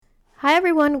Hi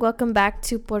everyone, welcome back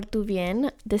to Por Tu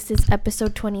Bien. This is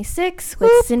episode 26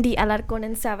 with Cindy Alarcon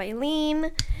and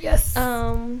Savailin. Yes.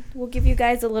 We'll give you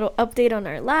guys a little update on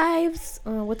our lives.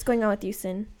 What's going on with you,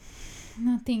 Sin?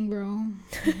 Nothing, bro.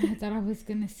 I thought I was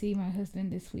gonna see my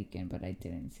husband this weekend, but I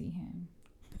didn't see him.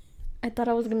 I thought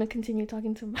I was gonna continue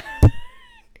talking to him.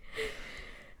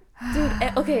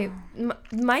 Dude, okay,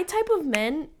 my type of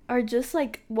men are just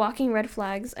like walking red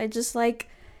flags. I just like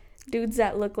dudes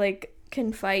that look like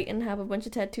can fight and have a bunch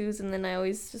of tattoos, and then I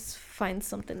always just find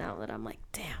something out that I'm like,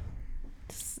 damn,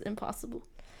 this is impossible.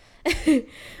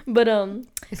 But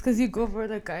it's because you go for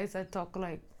the guys that talk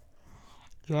like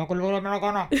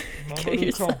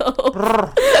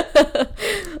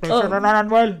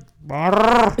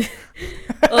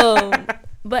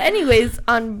but anyways,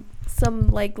 on some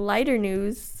like lighter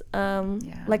news,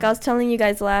 like I was telling you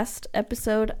guys last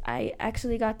episode, I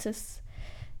actually got to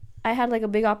I had like a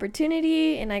big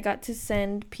opportunity, and I got to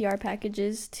send PR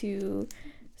packages to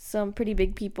some pretty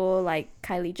big people like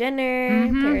Kylie Jenner,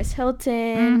 Paris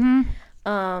Hilton,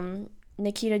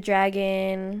 Nikita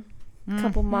Dragon, a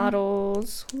couple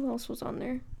models. Who else was on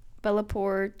there? Bella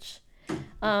Poarch.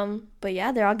 But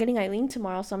yeah, they're all getting Eileen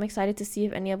tomorrow, so I'm excited to see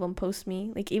if any of them post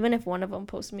me. Like, even if one of them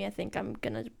posts me, I think I'm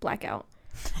gonna black out.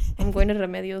 I'm going to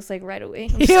Remedios like right away.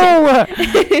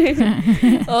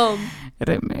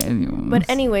 But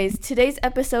anyways, today's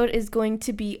episode is going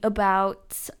to be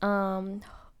about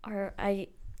our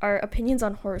opinions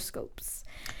on horoscopes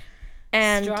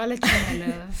and astrology, my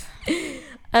love.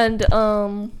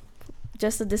 And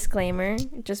just a disclaimer,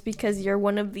 just because you're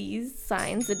one of these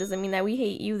signs, it doesn't mean that we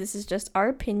hate you. This is just our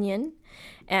opinion,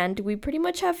 and we pretty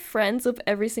much have friends of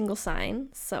every single sign,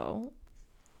 so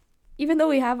even though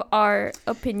we have our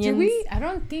opinions. Do we? I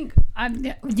don't think.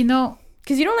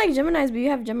 Because you don't like Geminis, but you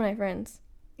have Gemini friends.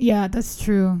 Yeah, that's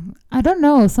true. I don't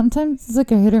know. Sometimes it's like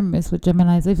a hit or miss with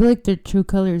Geminis. I feel like their true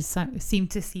colors seem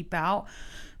to seep out,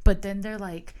 but then they're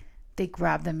like, they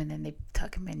grab them and then they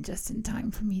tuck them in just in time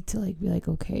for me to like be like,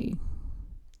 okay,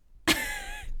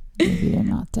 maybe they're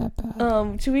not that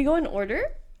bad. Should we go in order?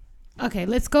 Okay,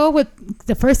 let's go with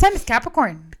the first time is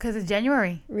Capricorn because it's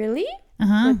January. Really?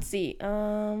 Let's see.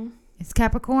 It's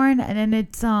Capricorn, and then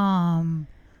it's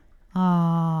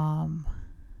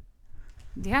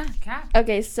yeah, Cap.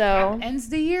 Okay, so Cap ends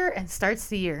the year and starts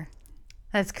the year.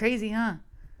 That's crazy, huh?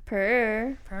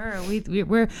 Per.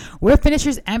 We're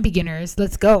finishers and beginners.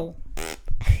 Let's go.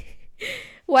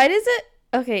 Why does it?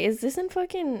 Okay, is this in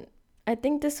fucking? I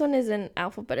think this one is in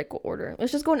alphabetical order.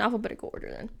 Let's just go in alphabetical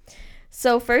order then.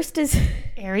 So first is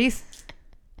Aries,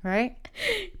 right?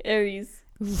 Aries.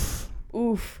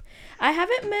 Oof. I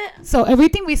haven't met. So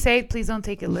everything we say, please don't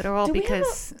take it literal,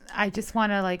 because I just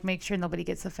want to like make sure nobody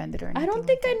gets offended or anything. I don't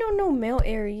think I know no male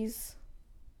Aries.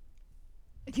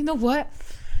 You know what?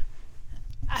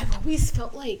 I've always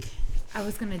felt like I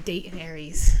was gonna date an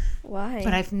Aries. Why?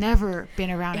 But I've never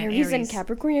been around an Aries. Aries and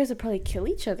Capricorn would probably kill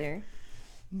each other.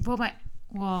 Well,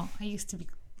 I used to be.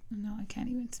 No, I can't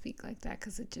even speak like that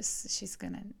because she's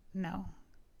gonna know.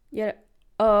 Yeah.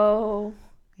 Oh.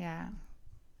 Yeah.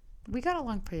 We got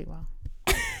along pretty well.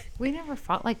 We never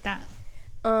fought like that.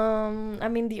 I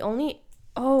mean, the only.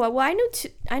 Oh, well,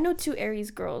 I know two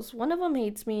Aries girls. One of them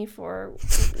hates me for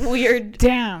weird.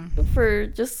 Damn. For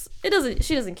just she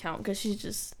doesn't count because she's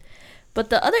just. But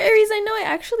the other Aries I know I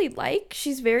actually like.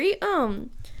 She's very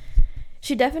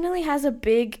She definitely has a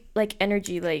big like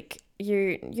energy. Like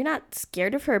you're not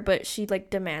scared of her, but she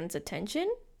like demands attention.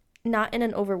 Not in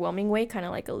an overwhelming way, kind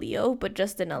of like a Leo, but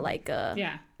just in a like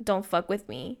a don't fuck with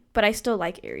me. But I still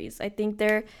like Aries. I think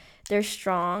they're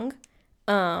strong.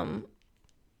 Yeah,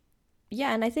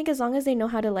 and I think as long as they know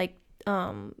how to like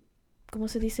como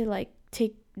se dice, like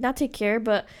not take care,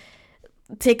 but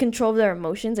take control of their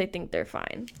emotions, I think they're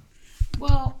fine.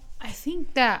 Well, I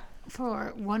think that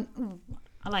for one,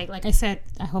 like I said,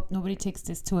 I hope nobody takes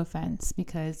this to offense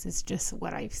because it's just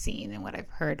what I've seen and what I've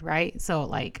heard, right? So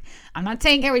like, I'm not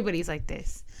saying everybody's like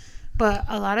this, but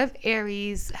a lot of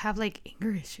Aries have like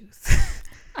anger issues.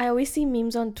 I always see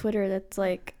memes on Twitter that's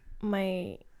like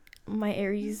my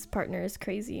Aries partner is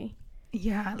crazy.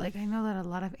 Yeah, like I know that a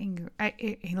lot of a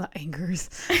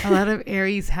lot of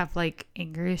Aries have like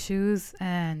anger issues,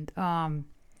 and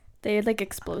they're like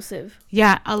explosive.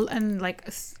 Yeah, and like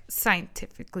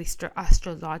scientifically,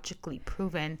 astrologically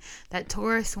proven that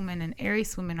Taurus women and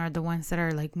Aries women are the ones that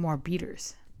are like more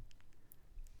beaters.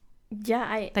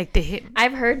 Yeah, like they hit.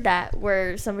 I've heard that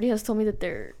where somebody has told me that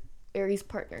their Aries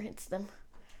partner hits them.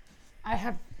 I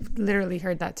have literally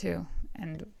heard that too,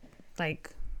 and like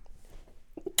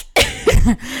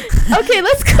Okay,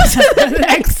 let's go to the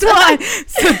next one.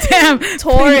 So damn,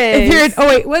 Taurus.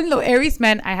 Aries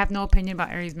men. I have no opinion about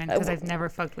Aries men because I've never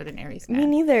fucked with an Aries man. Me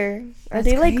neither. Are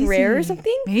they like rare or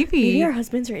something? Maybe our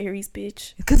husbands are Aries,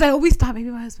 bitch. Because I always thought maybe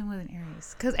my husband was an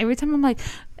Aries. Because every time I'm like,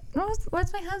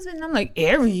 what's my husband? And I'm like,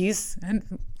 Aries,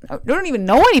 and I don't even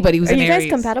know anybody who's an Aries. Are you guys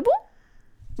compatible?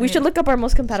 We should look up our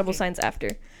most compatible signs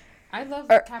after. I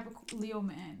love Leo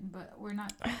man, but we're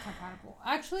not compatible.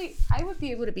 Actually, I would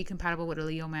be able to be compatible with a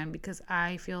Leo man because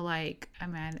I feel like a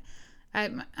man. I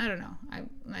don't know.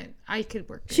 I could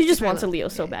work. She just wants a Leo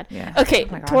so bad. Yeah. Okay,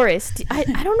 Taurus. I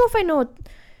don't know if I know.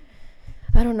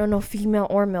 I don't know no female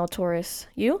or male Taurus.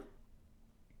 You?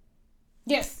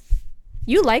 Yes.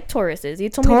 You like Tauruses. You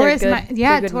told me they're good.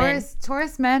 They're good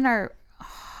Taurus men are.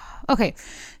 Okay,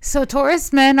 so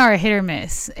Taurus men are a hit or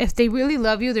miss. If they really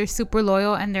love you, they're super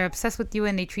loyal and they're obsessed with you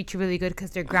and they treat you really good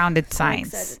because they're grounded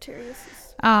signs.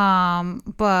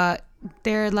 But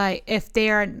they're like, if they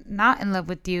are not in love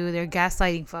with you, they're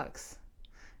gaslighting fucks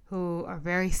who are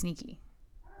very sneaky.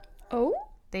 Oh?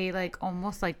 They like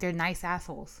almost like they're nice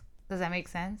assholes. Does that make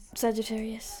sense?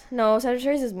 Sagittarius. No,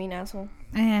 Sagittarius is mean asshole.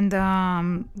 And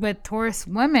with Taurus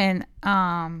women,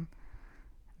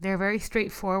 they're very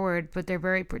straightforward, but they're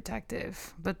very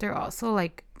protective. But they're also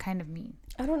like kind of mean.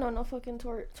 I don't know no fucking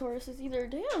Tauruses either.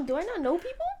 Damn, do I not know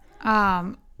people?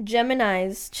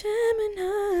 Geminis.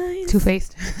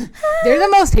 Two-faced. They're the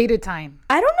most hated time.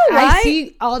 I don't know why. I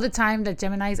see all the time that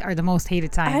Geminis are the most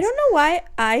hated times. I don't know why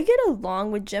I get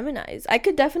along with Geminis. I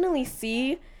could definitely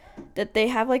see that they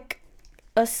have like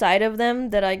a side of them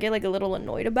that I get like a little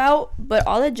annoyed about. But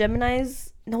all the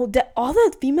Geminis, all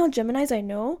the female Geminis I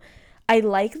know, I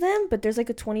like them, but there's like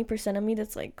a 20% of me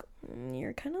that's like,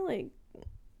 you're kind of like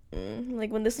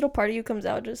when this little part of you comes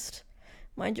out, just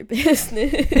mind your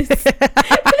business.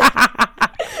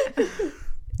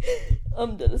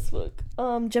 I'm dead as fuck.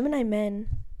 Gemini men.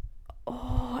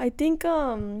 Oh, I think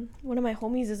one of my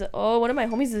homies is a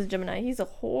Gemini. He's a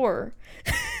whore.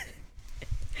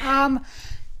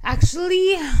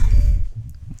 Actually,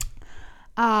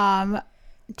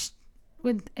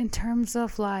 in terms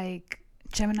of like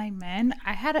Gemini men,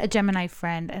 I had a Gemini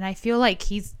friend and I feel like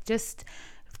he's just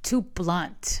too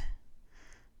blunt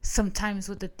sometimes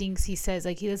with the things he says.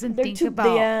 Like he doesn't think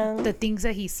about the things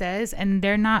that he says, and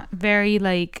they're not very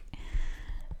like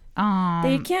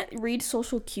they can't read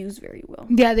social cues very well.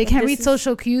 Yeah, they can't read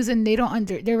social cues, and they're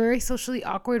very socially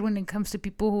awkward when it comes to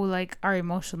people who like are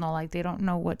emotional. Like they don't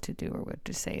know what to do or what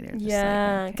to say. They're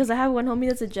just because I have one homie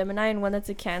that's a Gemini and one that's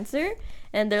a Cancer,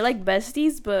 and they're like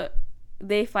besties, but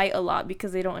they fight a lot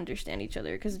because they don't understand each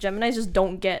other, because Geminis just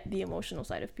don't get the emotional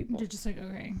side of people. They're just like,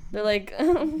 okay, they're like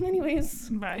anyways,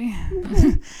 bye.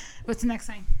 What's the next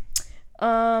sign?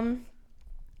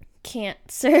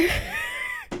 Cancer.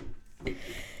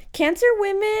 Cancer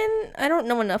women, I don't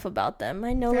know enough about them.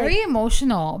 I know very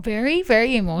emotional, very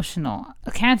very emotional.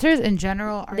 Cancers in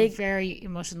general are very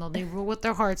emotional. They rule with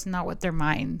their hearts, not with their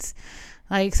minds.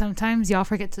 Like sometimes y'all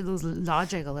forget to lose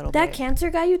logic a little bit. That Cancer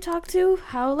guy you talked to,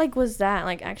 how like was that?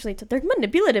 Like actually, they're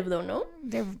manipulative though, no?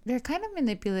 They're kind of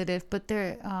manipulative, but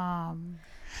they're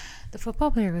the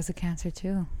football player was a Cancer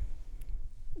too.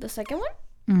 The second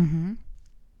one?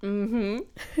 Mm-hmm.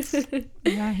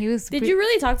 Yeah, he was. Did you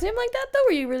really talk to him like that though?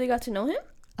 Where you really got to know him?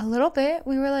 A little bit.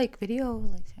 We were like video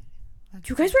like.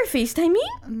 You guys were FaceTiming?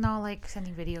 No, like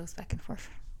sending videos back and forth.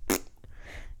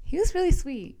 He was really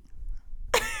sweet.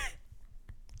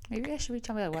 Maybe I should reach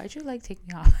out and be like, why'd you like take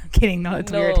me off? I'm kidding. No, it's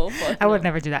weird. I would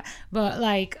never do that. But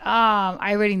like,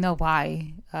 I already know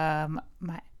why.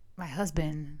 My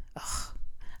husband,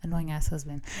 annoying ass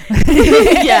husband.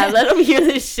 Yeah, let them hear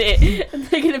this shit.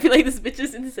 They're gonna be like, this bitch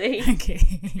is insane. Okay.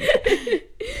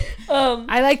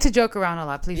 I like to joke around a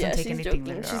lot. Please don't take anything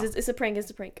literal. It's a prank. It's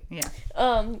a prank. Yeah.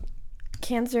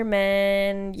 Cancer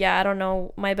men. Yeah, I don't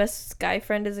know. My best guy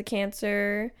friend is a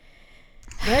Cancer.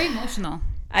 Very emotional.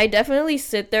 I definitely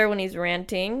sit there when he's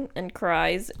ranting and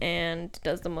cries and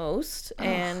does the most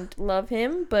and love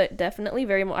him, but definitely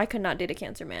I could not date a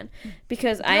Cancer man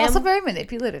because I am also very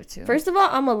manipulative too. First of all,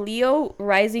 I'm a Leo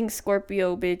rising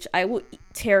Scorpio, bitch. I will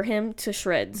tear him to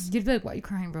shreds. You'd be like, why are you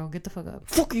crying, bro? Get the fuck up.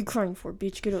 Fuck you crying for,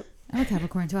 bitch? Get up. I'm a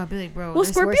Capricorn too. I'll be like, bro, well,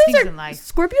 there's worse things in life.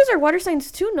 Scorpios are water signs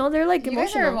too. No, they're like emotional. You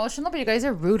guys are emotional, but you guys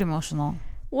are rude emotional.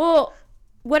 Well,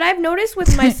 what I've noticed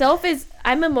with myself is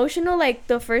I'm emotional like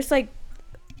the first like.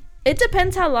 It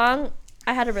depends how long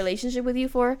I had a relationship with you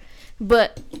for,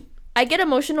 but I get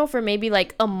emotional for maybe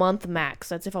like a month max.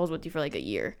 That's if I was with you for like a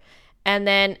year. And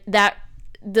then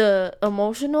the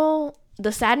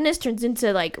sadness turns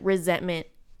into like resentment,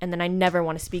 and then I never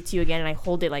want to speak to you again, and I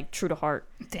hold it like true to heart.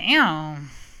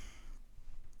 Damn.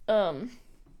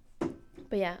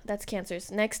 But yeah, that's Cancers.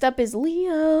 Next up is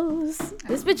Leos.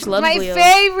 This bitch loves Leos. My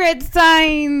favorite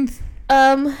signs.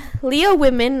 Leo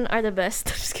women are the best.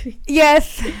 I'm just kidding.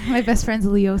 Yes, my best friend's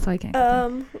Leo, so I can't.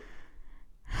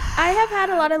 I have had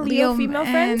a lot of Leo female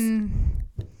friends.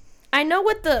 I know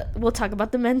we'll talk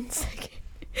about the men in a second.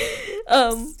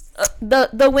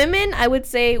 The women, I would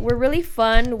say, were really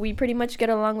fun. We pretty much get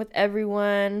along with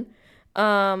everyone.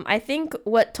 I think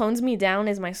what tones me down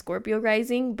is my Scorpio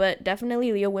rising, but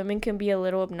definitely Leo women can be a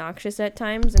little obnoxious at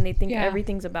times, and they think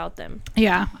everything's about them.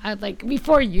 Yeah, I like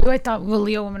before you. I thought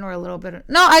Leo women were a little bit.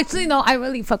 No, actually, no. I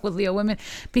really fuck with Leo women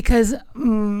because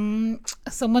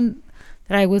someone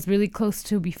that I was really close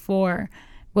to before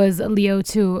was a Leo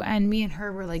too, and me and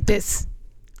her were like this.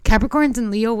 Capricorns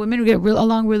and Leo women get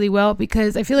along really well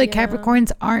because I feel like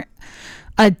Capricorns aren't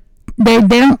they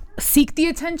don't seek the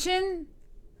attention.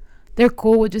 They're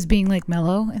cool with just being like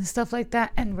mellow and stuff like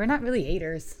that, and we're not really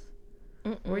haters.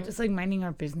 We're just like minding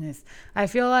our business. I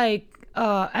feel like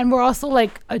and we're also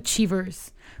like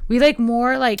achievers. We like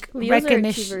more like Leos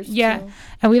recognition, too.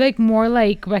 And we like more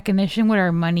like recognition with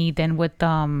our money than with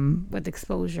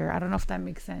exposure. I don't know if that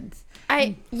makes sense.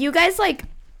 You guys like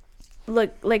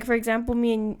look like, for example,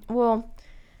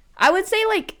 I would say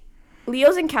like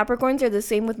Leos and Capricorns are the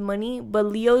same with money, but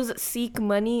Leos seek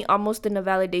money almost in a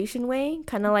validation way,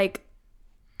 kind of like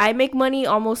I make money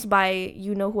almost by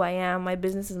you know who I am, my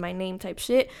business is my name type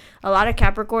shit. A lot of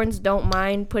Capricorns don't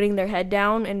mind putting their head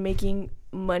down and making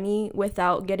money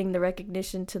without getting the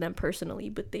recognition to them personally,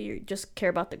 but they just care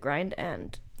about the grind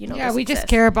and we just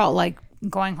care about like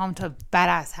going home to a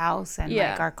badass house and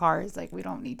like our cars. Like we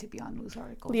don't need to be on news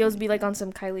articles. Leos be like on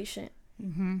some Kylie shit.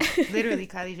 Literally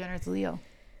Kylie Jenner's Leo.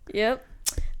 Yep.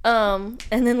 And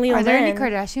then Leo. Are there any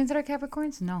Kardashians that are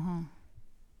Capricorns? No, huh?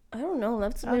 I don't know.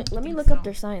 Let me look up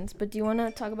their signs. But do you want to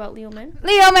talk about Leo men?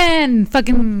 Leo men,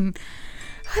 fucking.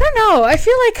 I don't know. I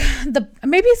feel like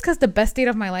maybe it's because the best date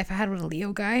of my life I had with a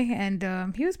Leo guy,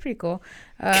 and he was pretty cool.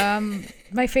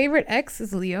 My favorite ex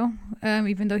is Leo,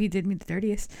 even though he did me the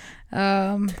dirtiest,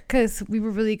 because we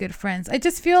were really good friends. I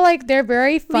just feel like they're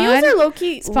very fun, Leos are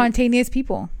low-key spontaneous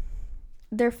people.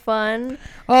 They're fun.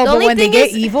 Oh, but when they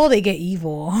get evil, they get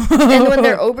evil. And when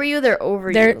they're over you, they're over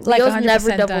you. They're like Leos never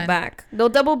double done. back. They'll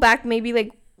double back maybe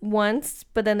like once,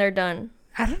 but then they're done.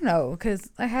 I don't know, because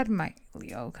I had my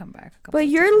Leo come back. But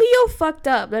your Leo fucked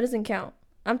up. That doesn't count.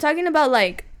 I'm talking about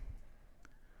like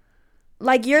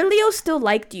your Leo still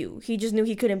liked you. He just knew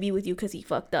he couldn't be with you because he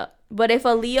fucked up. But if a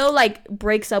Leo like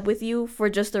breaks up with you for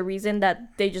just a reason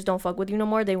that they just don't fuck with you no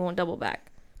more, they won't double back.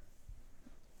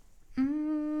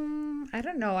 I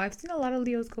don't know. I've seen a lot of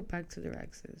Leos go back to their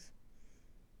exes.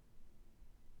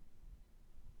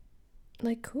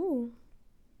 Like who?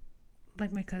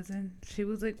 Like my cousin. She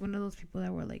was like one of those people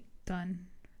that were like done.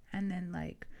 And then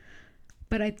like,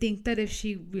 but I think that if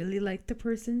she really liked the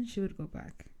person, she would go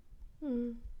back.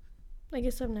 I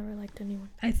guess I've never liked anyone.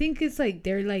 I think it's like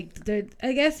they're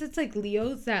I guess it's like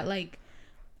Leos that like,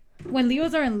 when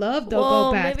Leos are in love, they'll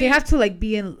go back. They have to like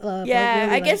be in love. Yeah,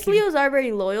 really I guess Leos are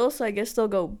very loyal, so I guess they'll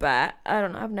go back. I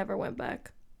don't know. I've never went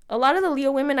back. A lot of the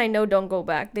Leo women I know don't go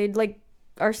back. They like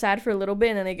are sad for a little bit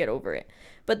and then they get over it.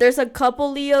 But there's a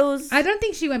couple Leos. I don't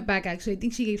think she went back, actually. I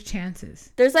think she gave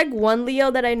chances. There's like one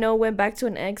Leo that I know went back to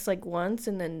an ex like once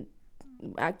and then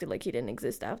acted like he didn't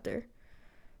exist after.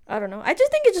 I don't know. I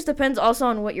just think it just depends also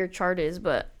on what your chart is,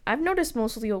 but I've noticed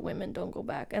most Leo women don't go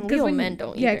back, and Leo men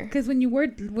don't either. Yeah, because when you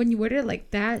worded it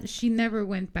like that, she never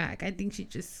went back. I think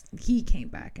he came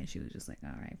back, and she was just like,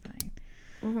 all right,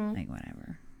 fine, like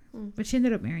whatever. But she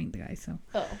ended up marrying the guy, so.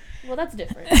 Oh, well, that's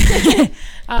different.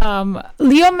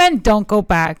 Leo men don't go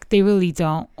back. They really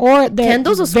don't, or they're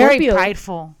Kendall's a very Scorpio.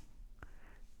 prideful.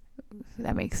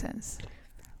 That makes sense.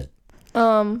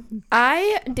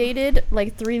 I dated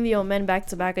like 3 Leo men back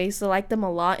to back. I used to like them a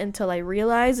lot until I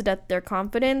realized that their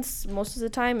confidence most of the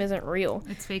time isn't real.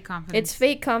 It's fake confidence. It's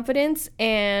fake confidence,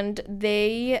 and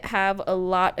they have a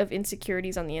lot of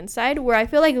insecurities on the inside, where I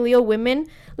feel like Leo women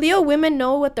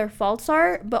know what their faults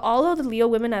are, but all of the Leo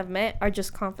women I've met are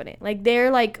just confident. Like they're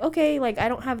like, okay, like I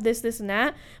don't have this and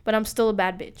that, but I'm still a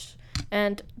bad bitch.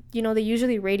 And they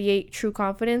usually radiate true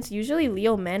confidence. Usually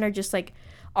Leo men are just like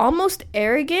almost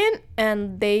arrogant,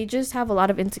 and they just have a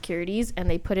lot of insecurities, and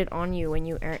they put it on you when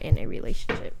you are in a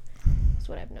relationship. That's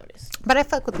what I've noticed. But I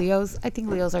fuck with Leos. I think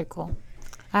Leos are cool.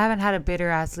 I haven't had a bitter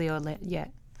ass Leo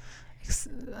yet.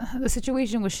 The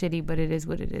situation was shitty, but it is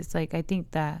what it is. Like, I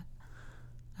think that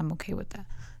I'm okay with that.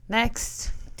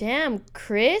 Next. Damn,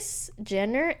 Kris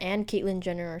Jenner and Caitlyn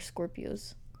Jenner are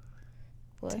Scorpios.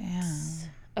 What? Damn.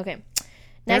 Okay.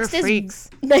 Next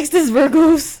is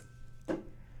Virgos.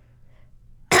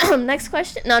 Next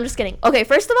question. No, I'm just kidding. Okay,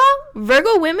 first of all,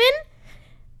 Virgo women,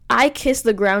 I kiss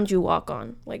the ground you walk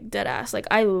on, like dead ass. Like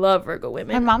I love Virgo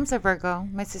women. My mom's a Virgo.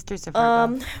 My sister's a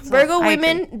Virgo. Virgo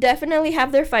women definitely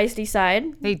have their feisty side.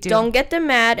 They do. Don't get them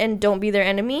mad and don't be their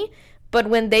enemy. But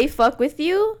when they fuck with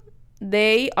you,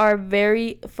 they are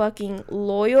very fucking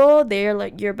loyal. They are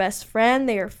like your best friend.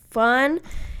 They are fun.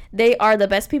 They are the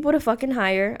best people to fucking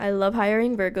hire. I love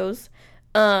hiring Virgos.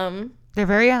 They're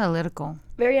very analytical.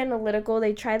 Very analytical.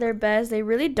 They try their best. They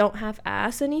really don't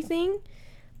half-ass anything.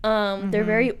 They're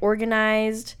very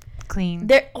organized, clean.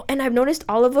 And I've noticed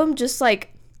all of them just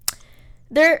like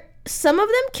some of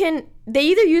them they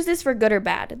either use this for good or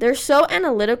bad. They're so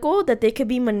analytical that they could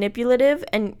be manipulative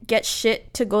and get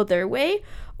shit to go their way,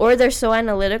 or they're so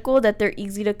analytical that they're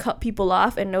easy to cut people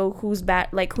off and know who's bad,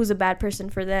 like who's a bad person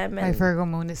for them. And my Virgo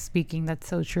moon is speaking. That's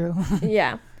so true.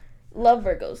 Yeah, love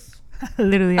Virgos.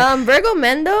 Literally. Virgo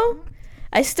men though,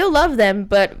 I still love them,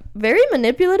 but very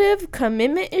manipulative,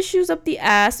 commitment issues up the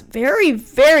ass, very,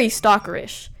 very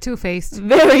stalkerish. Two-faced.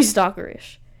 Very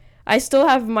stalkerish. I still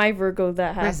have my Virgo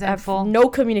that has no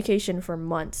communication for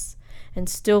months and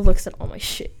still looks at all my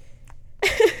shit.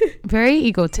 Very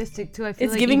egotistic too. I feel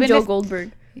it's like giving Joe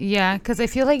Goldberg. Yeah, because I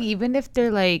feel like even if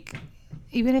they're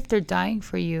dying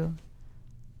for you,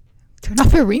 turn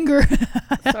off your ringer.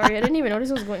 Sorry, I didn't even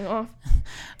notice it was going off.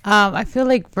 I feel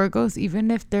like Virgos, even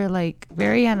if they're like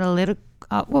very analytical,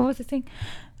 what was the thing?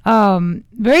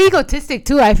 Very egotistic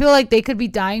too. I feel like they could be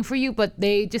dying for you, but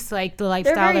they just like the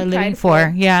lifestyle they're living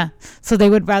for. Yeah, so they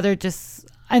would rather just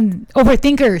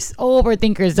overthinkers.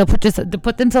 They'll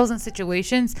put themselves in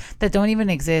situations that don't even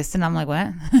exist, and I'm like,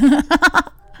 what?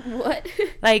 What?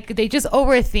 Like they just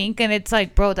overthink, and it's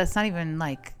like, bro, that's not even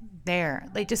like there.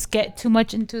 They just get too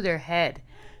much into their head.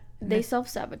 They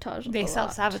self-sabotage. They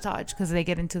self-sabotage because they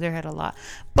get into their head a lot.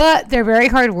 But they're very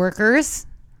hard workers.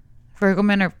 Virgo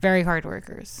men are very hard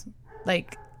workers.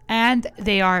 Like, and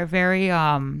they are very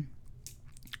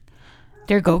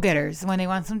they're go-getters. When they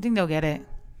want something, they'll get it.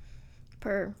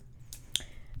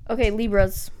 Okay,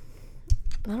 Libras.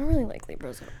 I don't really like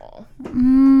Libras at all.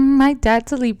 My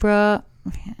dad's a Libra.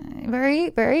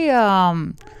 Very, very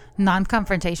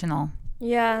non-confrontational.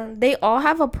 Yeah, they all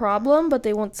have a problem, but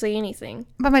they won't say anything.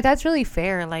 But my dad's really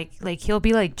fair. Like he'll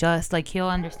be like just like he'll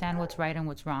understand what's right and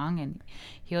what's wrong, and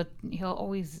he'll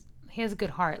always, he has a good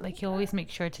heart. Like he'll always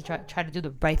make sure to try to do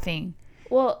the right thing.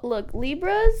 Well, look,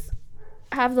 Libras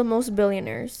have the most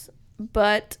billionaires,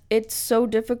 but it's so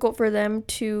difficult for them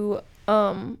to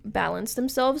balance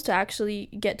themselves to actually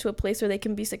get to a place where they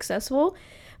can be successful.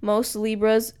 Most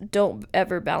Libras don't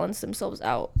ever balance themselves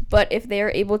out. But if they are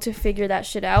able to figure that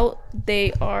shit out,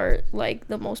 they are like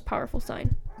the most powerful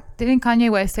sign. Didn't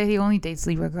Kanye West say he only dates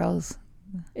Libra girls?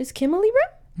 Is Kim a Libra?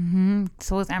 Mm-hmm.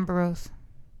 So is Amber Rose.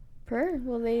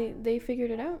 Well, they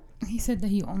figured it out. He said that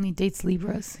he only dates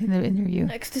Libras in the interview.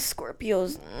 Next to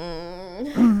Scorpios.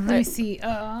 Let me see.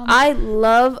 I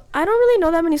don't really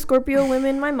know that many Scorpio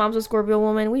women. My mom's a Scorpio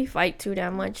woman. We fight too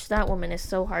damn much. That woman is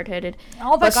so hard-headed.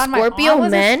 Oh my God, Scorpio my aunt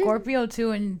was a Scorpio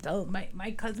too, and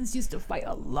my cousins used to fight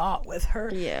a lot with her.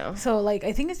 Yeah. So like,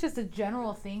 I think it's just a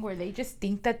general thing where they just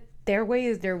think that their way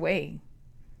is their way.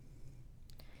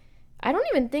 I don't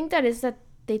even think that is that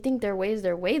they think their way is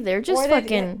their way. They're just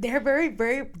fucking. They're very,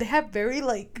 very. They have very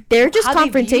like. They're just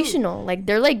confrontational. Like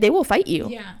they're like they will fight you.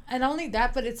 Yeah, and not only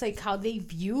that, but it's like how they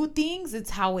view things.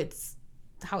 It's how it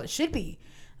should be.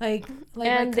 Like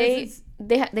and they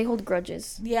hold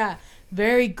grudges. Yeah,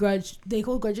 very grudge. They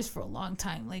hold grudges for a long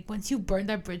time. Like once you burn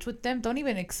that bridge with them, don't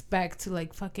even expect to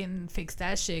like fucking fix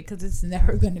that shit because it's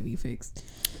never gonna be fixed.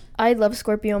 I love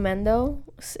Scorpio men though.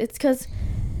 It's because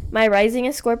my rising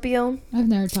is Scorpio. I've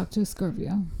never talked to a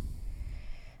Scorpio.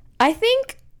 I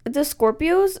think the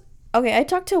Scorpios... Okay, I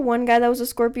talked to one guy that was a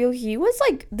Scorpio. He was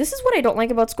like... This is what I don't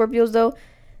like about Scorpios, though.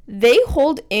 They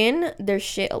hold in their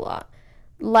shit a lot.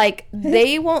 Like,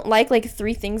 they won't like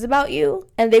 3 things about you,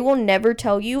 and they will never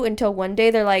tell you until one day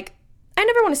they're like, I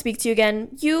never want to speak to you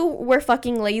again. You were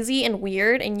fucking lazy and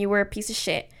weird, and you were a piece of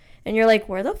shit. And you're like,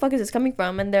 where the fuck is this coming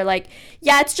from? And they're like,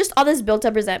 yeah, it's just all this built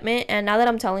up resentment. And now that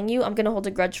I'm telling you, I'm going to hold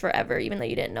a grudge forever, even though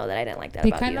you didn't know that I didn't like that about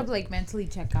you. They kind of like mentally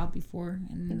check out before.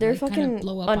 And they're fucking kind of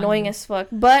blow up annoying as fuck.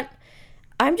 But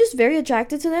I'm just very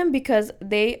attracted to them because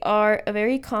they are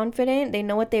very confident. They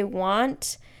know what they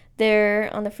want. They're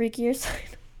on the freakier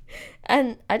side.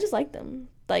 And I just like them.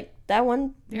 Like that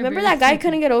one. Remember that guy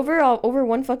couldn't get over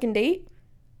one fucking date?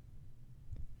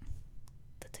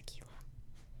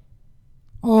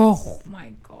 Oh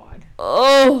my God.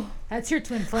 Oh. That's your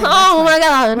twin flame. Oh my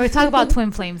god. We'll talk about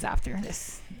twin flames after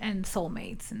this and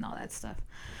soulmates and all that stuff.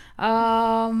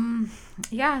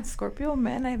 Yeah, Scorpio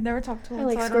men. I've never talked to him. I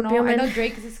like Scorpio men. I know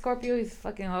Drake is a Scorpio. He's a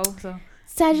fucking hoe. So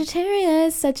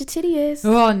Sagittarius, Sagittarius.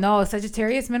 Oh no,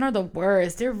 Sagittarius men are the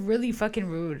worst. They're really fucking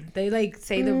rude. They like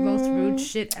say the most rude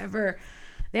shit ever.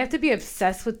 They have to be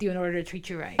obsessed with you in order to treat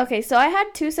you right. Okay, so I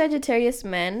had 2 Sagittarius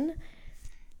men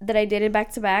that I dated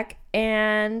back to back,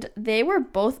 and they were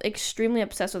both extremely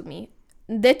obsessed with me.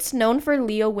 It's known for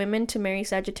Leo women to marry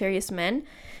Sagittarius men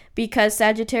because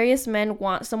Sagittarius men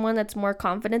want someone that's more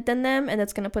confident than them and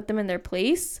that's going to put them in their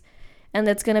place and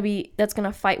that's going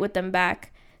to fight with them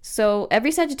back. So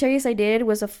every Sagittarius I dated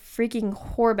was a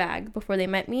freaking whore bag before they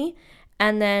met me,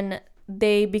 and then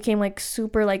they became like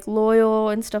super like loyal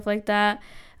and stuff like that.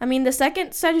 I mean, the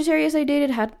second Sagittarius I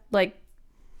dated had like,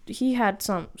 he had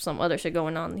some other shit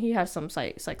going on. He had some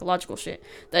psychological shit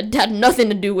that had nothing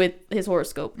to do with his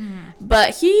horoscope.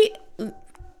 But he,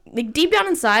 like, deep down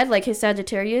inside, like, his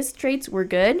Sagittarius traits were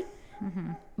good.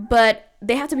 But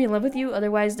they have to be in love with you,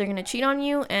 otherwise they're gonna cheat on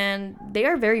you, and they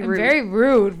are very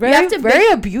rude.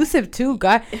 Very abusive too.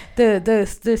 God,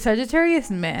 the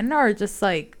Sagittarius men are just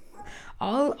like,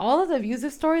 all of the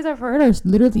abusive stories I've heard are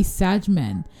literally Sag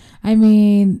men. I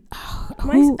mean,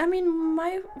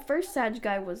 my first Sag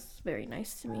guy was very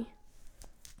nice to me.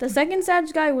 The second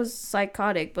Sag guy was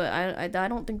psychotic, but I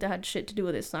don't think that had shit to do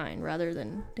with his sign, rather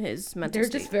than his mental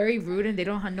state. They're just very rude, and they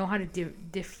don't know how to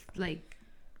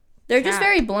They're just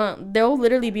very blunt. They'll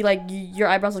literally be like, your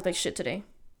eyebrows look like shit today.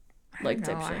 Like,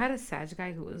 type shit. I had a Sag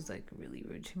guy who was like really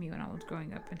rude to me when I was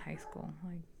growing up in high school.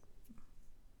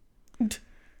 Like,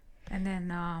 and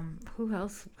then who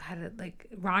else had it? Like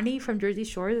Ronnie from Jersey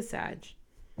Shore is a Sag.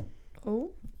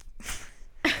 Oh.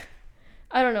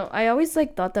 I don't know. I always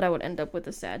like thought that I would end up with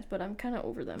a Sag, but I'm kind of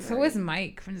over them. So was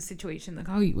Mike from The Situation. Like,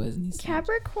 he was. And he's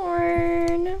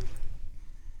Capricorn.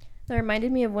 That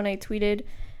reminded me of when I tweeted,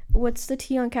 "What's the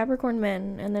tea on Capricorn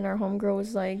men?" And then our homegirl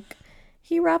was like,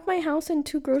 "He robbed my house and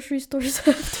 2 grocery stores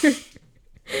after."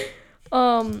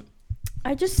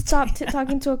 I just stopped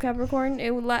talking to a Capricorn.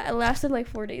 It lasted like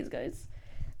 4 days, guys.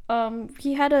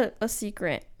 He had a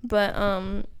secret, but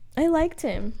I liked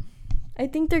him. I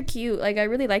think they're cute. Like, I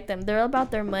really like them. They're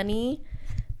about their money.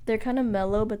 They're kind of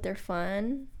mellow, but they're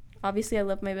fun. Obviously, I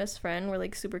love my best friend. We're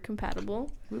like super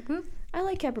compatible. Whoop, whoop. I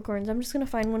like Capricorns. I'm just gonna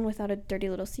find one without a dirty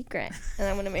little secret, and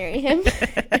I'm gonna marry him.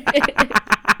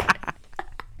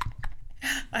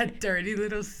 A dirty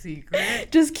little secret?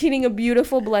 Just kidding. A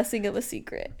beautiful blessing of a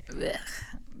secret. Ugh.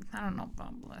 I don't know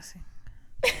about blessing.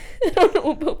 I don't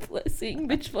know about blessing,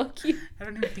 bitch. Fuck you. I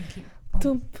don't even think he...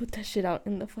 Don't put that shit out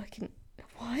in the fucking...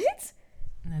 What?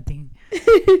 Nothing.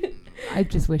 I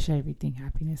just wish everything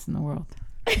happiness in the world.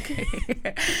 Okay.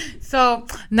 So,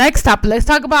 next up, let's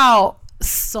talk about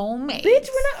soulmates. Bitch,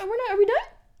 are we done?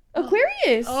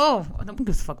 Aquarius. Oh, I don't give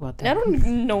a fuck about that. I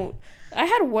don't know. I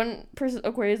had one person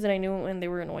Aquarius that I knew and they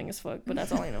were annoying as fuck, but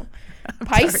that's all I know.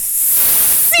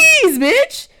 Pisces,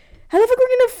 bitch. How the fuck are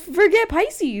we gonna forget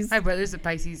Pisces? My brother's a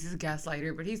Pisces. He's a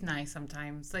gaslighter, but he's nice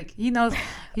sometimes. Like, he knows.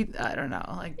 I don't know.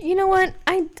 Like, you know what?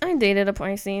 I dated a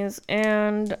Pisces,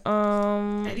 and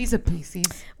Eddie's a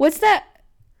Pisces. What's that?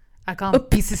 I call him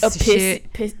pieces of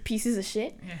shit. Pieces of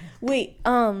shit. Yeah. Wait.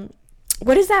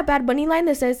 What is that Bad Bunny line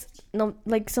that says no,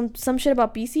 like some shit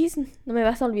about Pisces? No me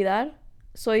vas a olvidar.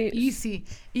 Soy easy,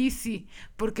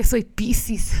 porque soy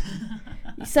Pisces.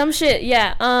 Some shit,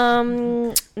 yeah.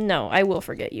 No, I will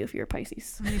forget you if you're a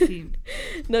Pisces.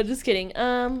 No, just kidding.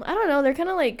 I don't know. They're kind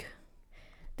of like,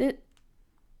 I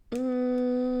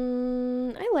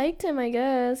liked him. I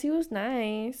guess he was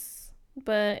nice,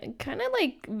 but kind of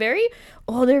like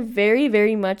they're very,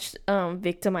 very much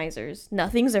victimizers.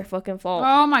 Nothing's their fucking fault.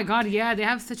 Oh my god, yeah, they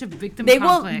have such a victim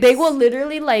complex. They will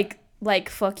literally like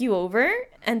fuck you over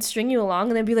and string you along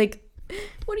and then be like,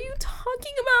 what are you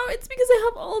talking about? It's because I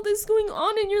have all this going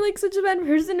on and you're like such a bad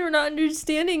person or not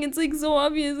understanding. It's like so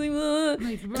obvious. Like,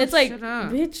 and it's like,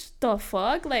 bitch, the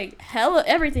fuck? Like, hell,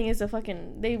 everything is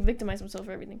they victimize themselves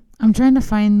for everything. I'm trying to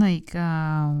find like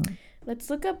let's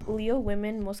look up Leo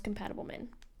women most compatible men.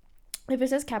 If it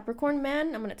says Capricorn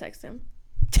man, I'm gonna text him.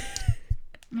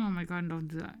 Oh my god, don't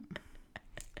do that.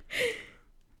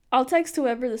 I'll text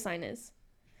whoever the sign is.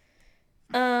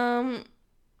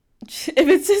 If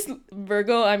it says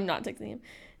Virgo, I'm not texting him.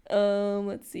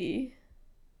 Let's see.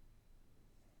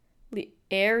 The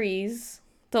Aries,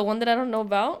 the one that I don't know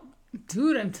about.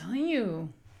 Dude, I'm telling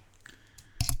you.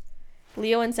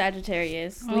 Leo and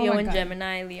Sagittarius. Leo and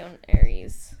Gemini. Leo and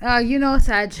Aries. You know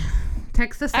Sag.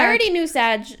 Text the Sag. I already knew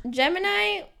Sag.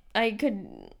 Gemini, I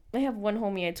have one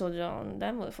homie I told y'all, and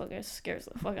that motherfucker scares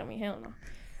the fuck out of me. Hell no.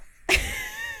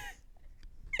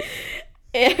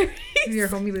 Aries. Your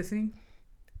homie listening?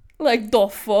 Like, the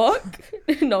fuck?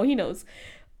 No, he knows.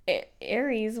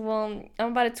 Aries. Well,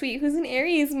 I'm about to tweet. Who's an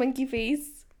Aries? Monkey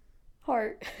face.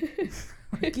 Heart.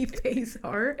 Monkey face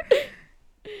heart?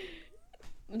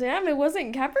 Damn, it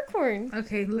wasn't Capricorn.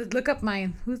 Okay, look up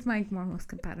mine. Who's mine most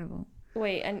compatible?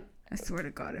 Wait, and I swear to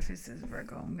God, if it says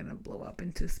Virgo, I'm gonna blow up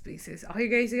into spaces. All you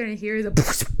guys are gonna hear is a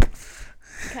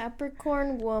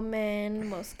Capricorn woman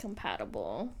most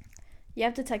compatible. You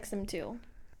have to text him too.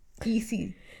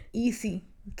 Easy.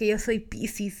 Que yo soy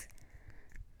Pisces.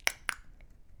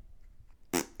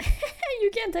 You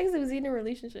can't text him because he's in a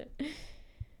relationship.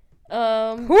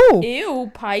 Who?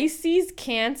 Ew, Pisces,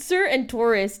 Cancer, and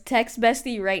Taurus. Text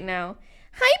bestie right now.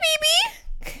 Hi,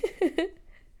 baby.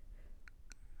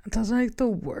 Those are like the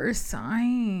worst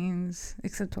signs,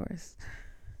 except Taurus.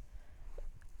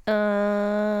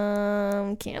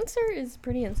 Cancer is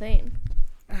pretty insane.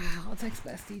 I'll text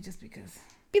bestie just because.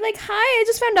 Be like, hi, I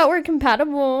just found out we're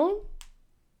compatible.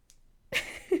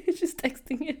 Just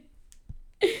texting it.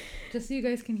 Just so you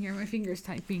guys can hear my fingers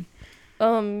typing.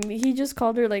 He just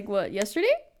called her like what,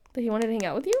 yesterday? That he wanted to hang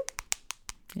out with you?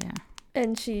 Yeah.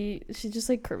 And she just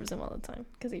like curves him all the time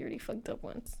because he already fucked up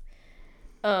once.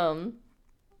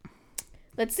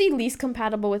 Let's see least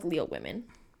compatible with Leo women.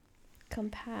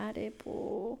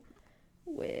 Compatible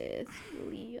with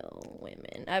Leo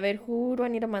women. A ver, who do I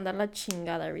need to mandar la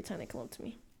chingada every time they come up to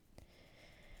me?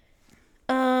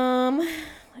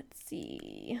 Let's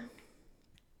see.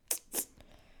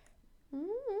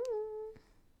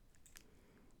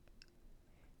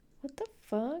 What the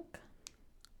fuck?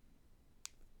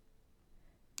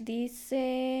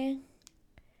 Dice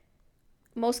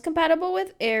most compatible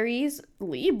with Aries,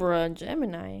 Libra,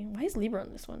 Gemini. Why is Libra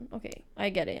on this one? Okay, I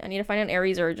get it. I need to find an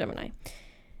Aries or a Gemini.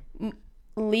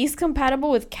 Least compatible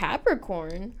with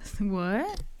Capricorn.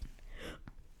 What?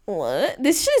 What?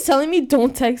 This shit is telling me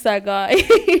don't text that guy.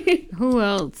 Who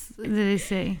else did they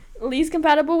say? Least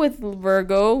compatible with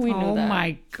Virgo. We knew that. Oh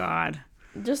my God.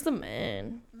 Just the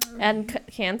man. And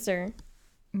Cancer.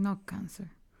 No Cancer.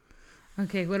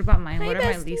 Okay, what about mine? Hi, what are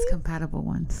my bestie. least compatible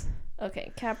ones?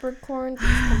 Okay, Capricorn. Least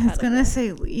compatible. It's gonna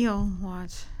say Leo.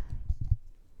 Watch.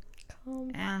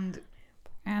 And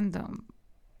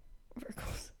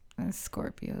Virgos.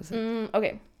 Scorpios.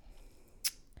 Okay.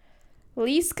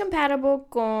 Least compatible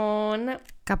con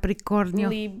Capricornio.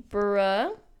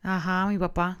 Libra, Ajá, mi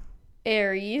papá.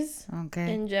 Aries,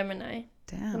 Okay. and Gemini,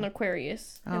 Damn. and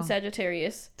Aquarius, Oh. and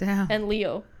Sagittarius, Damn. and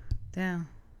Leo. Damn.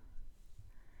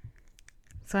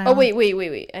 So Wait.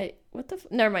 What the?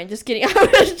 Never mind. Just kidding. I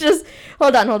was just.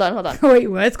 Hold on. Wait,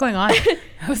 what's going on?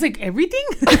 I was like, everything?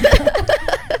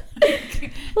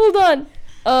 Hold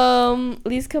on.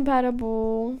 Least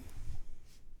compatible.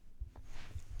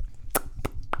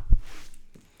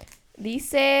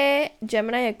 Dice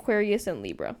Gemini, Aquarius, and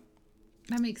Libra.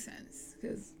 That makes sense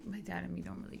because my dad and me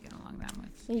don't really get along that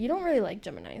much. You don't really like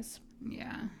Geminis.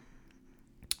 Yeah.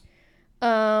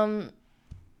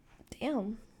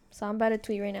 Damn. So I'm about to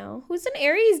tweet right now. Who's an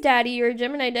Aries daddy or a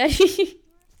Gemini daddy?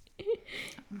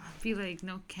 I feel like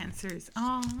no Cancers.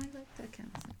 Oh, I like that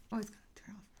Cancer. Oh, it's got to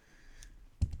turn off.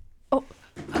 Oh.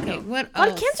 Okay, what What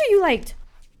else? Cancer you liked?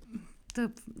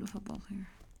 The football player.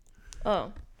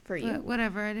 Oh, for you. But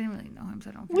whatever. I didn't really know him, so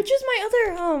I don't care. Which is my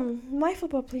other my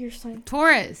football player sign.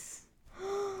 Taurus.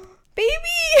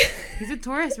 Baby. He's a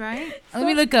Taurus, right? Let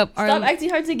me look up. Stop acting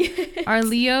hard to get. Are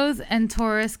Leos and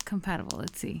Taurus compatible?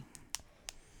 Let's see.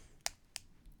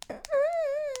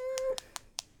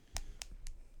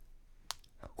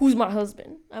 Who's my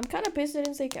husband? I'm kind of pissed I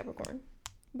didn't say Capricorn,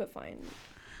 but fine.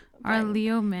 Are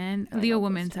Leo women, post. Leo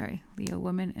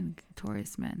women and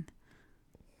Taurus men.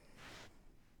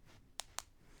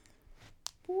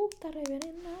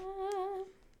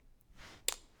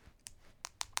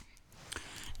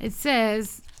 It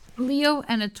says Leo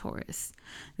and a Taurus.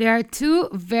 There are two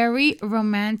very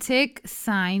romantic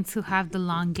signs who have the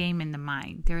long game in the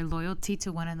mind. Their loyalty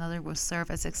to one another will serve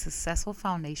as a successful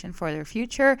foundation for their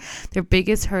future. Their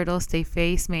biggest hurdles they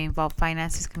face may involve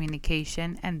finances,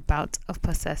 communication, and bouts of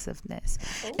possessiveness.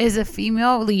 Is a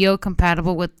female Leo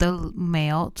compatible with the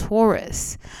male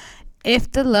Taurus?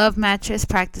 If the love matches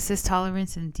practices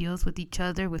tolerance and deals with each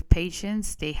other with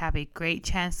patience, they have a great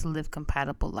chance to live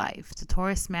compatible life. The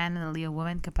Taurus man and the Leo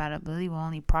woman compatibility will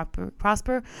only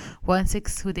prosper once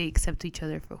who they accept each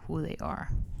other for who they are.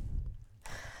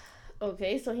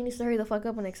 Okay, so he needs to hurry the fuck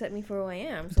up and accept me for who I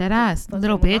am. So Dead ass,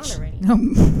 little bitch.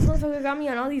 This motherfucker got me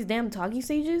on all these damn talking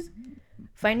stages,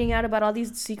 finding out about all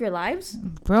these secret lives.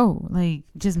 Bro, like,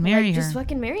 just marry her. Just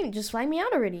fucking marry me. Just fly me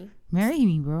out already. Marry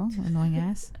me, bro. Annoying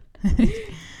ass.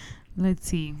 Let's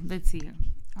see.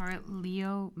 Are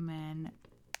Leo men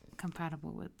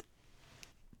compatible with.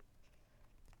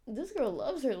 This girl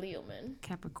loves her Leo man.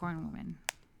 Capricorn woman.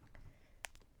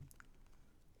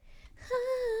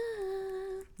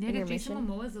 Yeah, Jason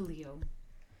Momoa's a Leo.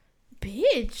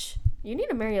 Bitch, you need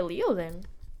to marry a Leo then.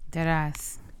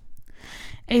 Deadass.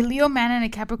 A Leo man and a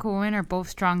Capricorn woman are both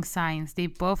strong signs. They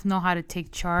both know how to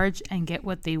take charge and get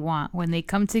what they want. When they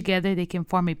come together, they can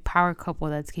form a power couple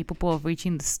that's capable of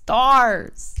reaching the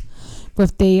stars.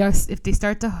 But if they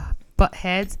start to butt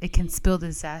heads, it can spell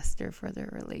disaster for their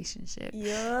relationship.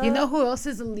 Yeah. You know who else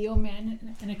is a Leo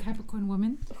man and a Capricorn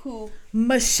woman? Who?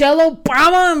 Michelle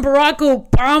Obama and Barack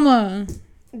Obama.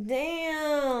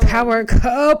 Damn. Power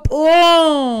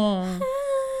couple.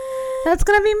 That's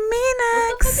gonna be me next.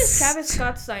 What the fuck is Travis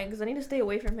Scott's sign? Because I need to stay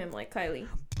away from him like Kylie.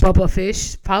 Bubba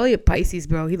fish. Probably a Pisces,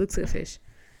 bro. He looks like a fish.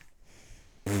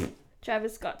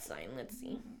 Travis Scott's sign. Let's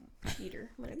see. Cheater.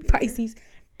 Pisces.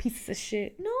 Pieces of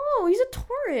shit. No, he's a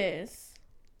Taurus.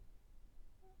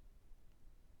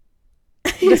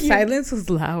 The silence was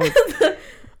loud.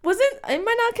 Am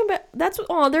I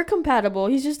not they're compatible.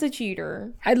 He's just a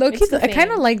cheater. I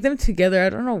kind of like them together. I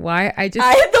don't know why. I had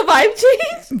the vibe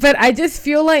change. But I just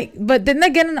feel like, but then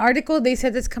again, an article, they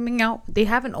said it's coming out. They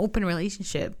have an open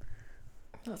relationship.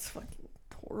 That's fucking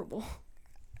horrible.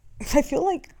 I feel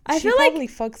like probably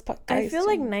fucks guys. I feel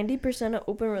like 90% of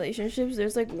open relationships,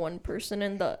 there's like one person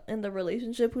in the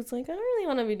relationship who's like, I don't really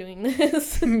want to be doing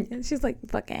this. And she's like,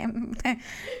 fuck him.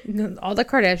 All the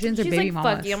Kardashians are baby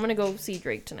mamas. Fuck you, I'm gonna go see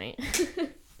Drake tonight.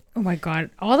 Oh my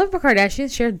god, all the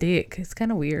Kardashians share dick. It's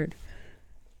kind of weird.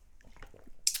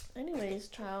 Anyways,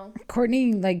 child.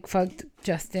 Kourtney like fucked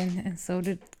Justin, and so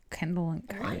did Kendall and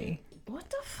Kylie. What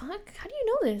the fuck? How do you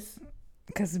know this?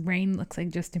 Because Rain looks like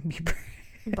Justin Bieber.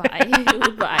 Bye.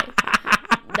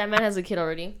 That man has a kid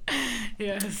already.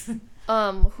 Yes.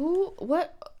 Look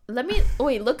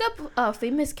up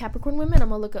famous Capricorn women. I'm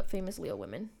gonna look up famous Leo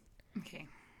women. Okay.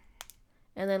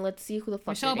 And then let's see who the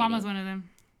fuck. Michelle Obama's one of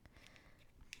them.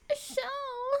 Michelle.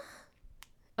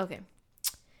 Okay.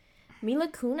 Mila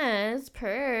Kunis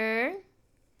per.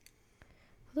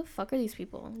 Who the fuck are these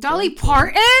people? Dolly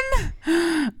Parton?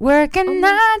 Working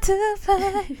 9 to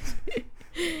 5.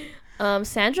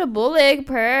 Sandra Bullock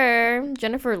per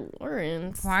Jennifer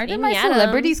Lawrence. Why do my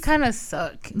celebrities kind of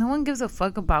suck? No one gives a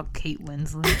fuck about Kate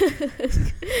Winslet.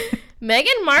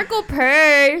 Meghan Markle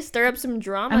per stir up some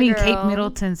drama. Kate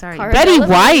Middleton. Sorry, Betty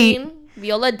White.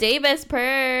 Viola Davis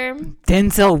per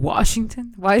Denzel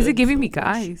Washington. Why is it giving me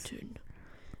guys?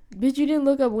 Bitch, you didn't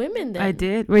look up women then. I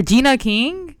did. Regina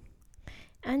King.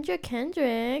 Andrea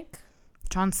Kendrick.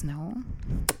 Jon Snow.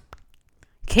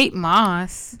 Kate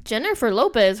Moss. Jennifer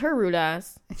Lopez, her rude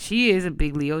ass. She is a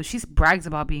big Leo. She brags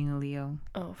about being a Leo.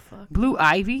 Oh, fuck. Blue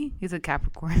Ivy is a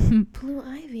Capricorn. Blue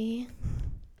Ivy.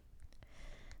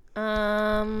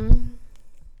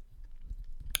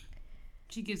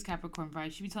 She gives Capricorn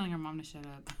vibes. She be telling her mom to shut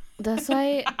up. That's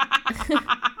why.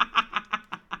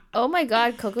 Oh my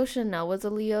god, Coco Chanel was a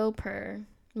Leo per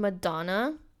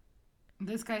Madonna.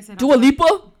 This guy said Dua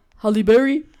Lipa? Halle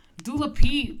Berry? Dula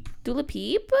Peep?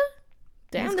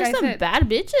 Damn, there's some bad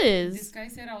bitches. This guy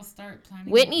said I'll start planning.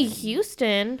 Whitney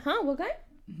Houston. Huh? What guy?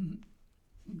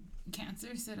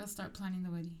 Cancer said I'll start planning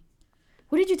the wedding.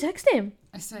 What did you text him?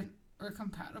 I said we're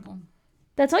compatible.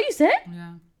 That's all you said?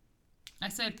 Yeah. I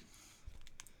said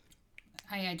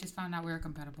I just found out we were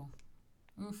compatible.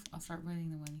 Oof, I'll start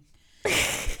planning the wedding.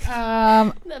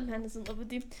 That man is in love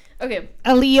with you. Okay.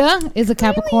 Aaliyah is a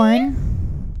Capricorn.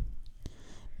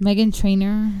 Meghan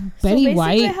Trainor, Betty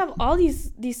White. I have all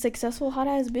these successful hot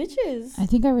ass bitches. I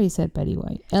think I already said Betty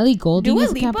White. Ellie Goulding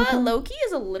is a Capricorn. Loki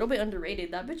is a little bit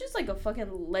underrated. That bitch is like a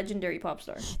fucking legendary pop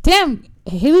star. Damn,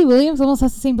 Hayley Williams almost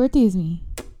has the same birthday as me.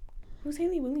 Who's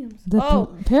Hayley Williams?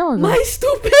 Paramore. My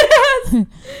stupid ass.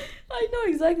 I know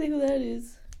exactly who that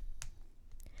is.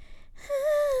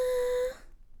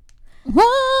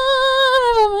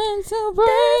 Whatever meant to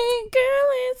break. Girl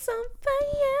is on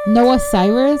fire. Noah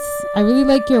Cyrus. I really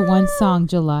like your one song,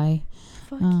 July.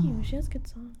 Fuck you. She has good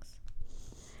songs.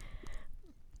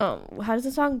 How does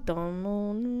the song?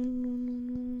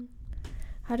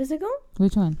 How does it go?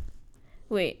 Which one?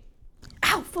 Wait.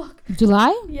 Ow, fuck.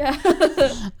 July? Yeah.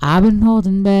 I've been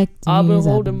holding back. I've been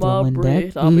holding my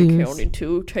breath. I've been counting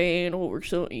to 10 over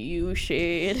something you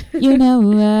said. You know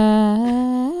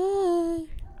why?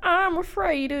 I'm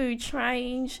afraid to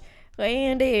change,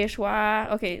 and that's why.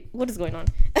 Okay, what is going on?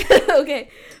 Okay,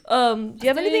 do you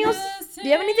have anything else? Do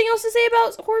you have anything else to say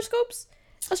about horoscopes,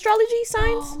 astrology,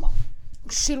 signs?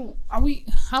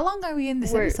 How long are we in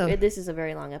this episode? This is a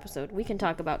very long episode. We can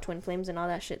talk about twin flames and all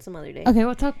that shit some other day. Okay,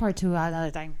 we'll talk part 2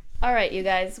 another time. All right, you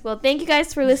guys. Well, thank you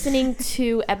guys for listening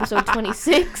to episode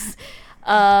 26.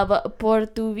 Por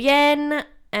tu bien,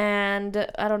 and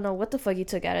I don't know what the fuck you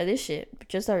took out of this shit.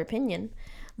 Just our opinion.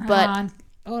 But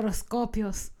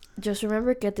horoscopios. Just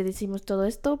remember que te decimos todo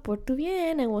esto por tu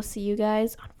bien, and we'll see you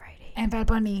guys on Friday. And Bad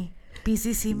Bunny,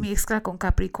 Piscis y mezcla con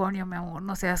Capricornio, mi amor.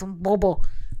 No seas un bobo.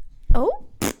 Oh?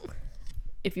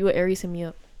 If you were Aries, hit me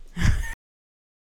up.